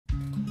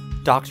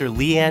Dr.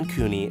 LeAnn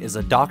Cuny is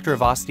a doctor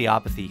of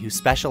osteopathy who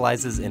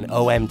specializes in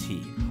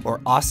OMT, or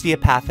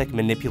osteopathic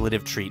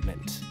manipulative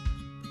treatment.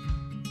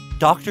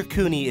 Dr.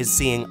 Cuny is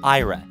seeing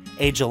Ira,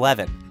 age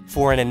 11,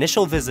 for an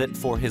initial visit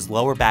for his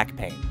lower back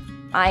pain.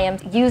 I am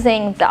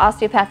using the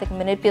osteopathic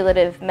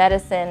manipulative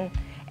medicine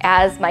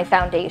as my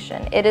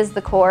foundation. It is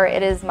the core,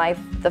 it is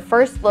the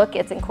first look,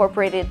 it's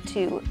incorporated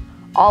to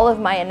all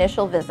of my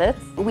initial visits.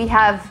 We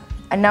have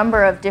a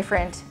number of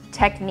different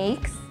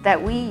techniques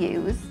that we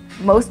use.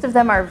 Most of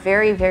them are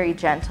very, very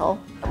gentle.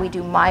 We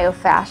do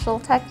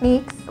myofascial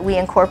techniques. We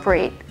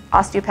incorporate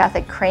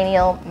osteopathic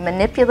cranial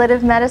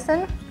manipulative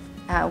medicine.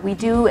 We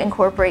do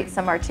incorporate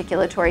some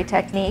articulatory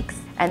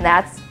techniques, and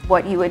that's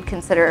what you would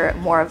consider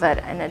more of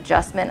an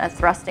adjustment, a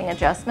thrusting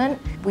adjustment.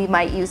 We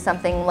might use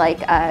something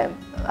like a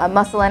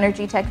muscle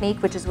energy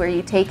technique, which is where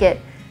you take it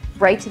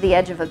right to the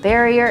edge of a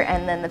barrier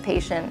and then the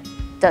patient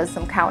does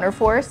some counter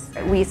force.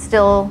 We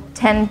still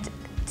tend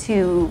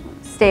to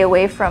stay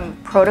away from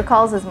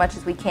protocols as much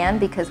as we can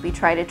because we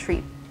try to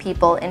treat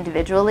people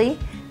individually,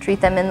 treat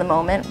them in the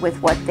moment with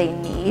what they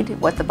need,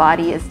 what the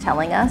body is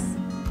telling us.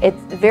 It's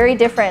very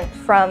different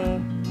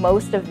from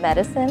most of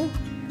medicine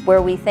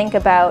where we think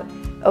about,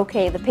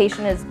 okay, the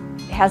patient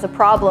has a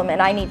problem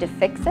and I need to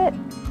fix it.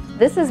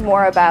 This is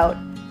more about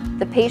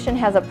the patient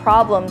has a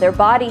problem, their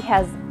body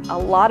has a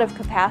lot of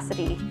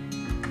capacity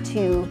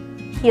to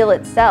heal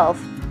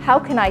itself. How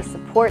can I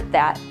support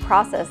that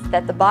process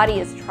that the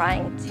body is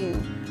trying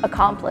to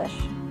accomplish?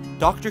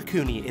 Dr.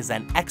 Cuny is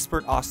an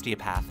expert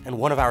osteopath and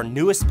one of our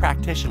newest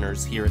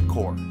practitioners here at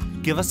CORE.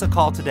 Give us a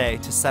call today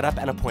to set up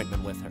an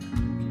appointment with her.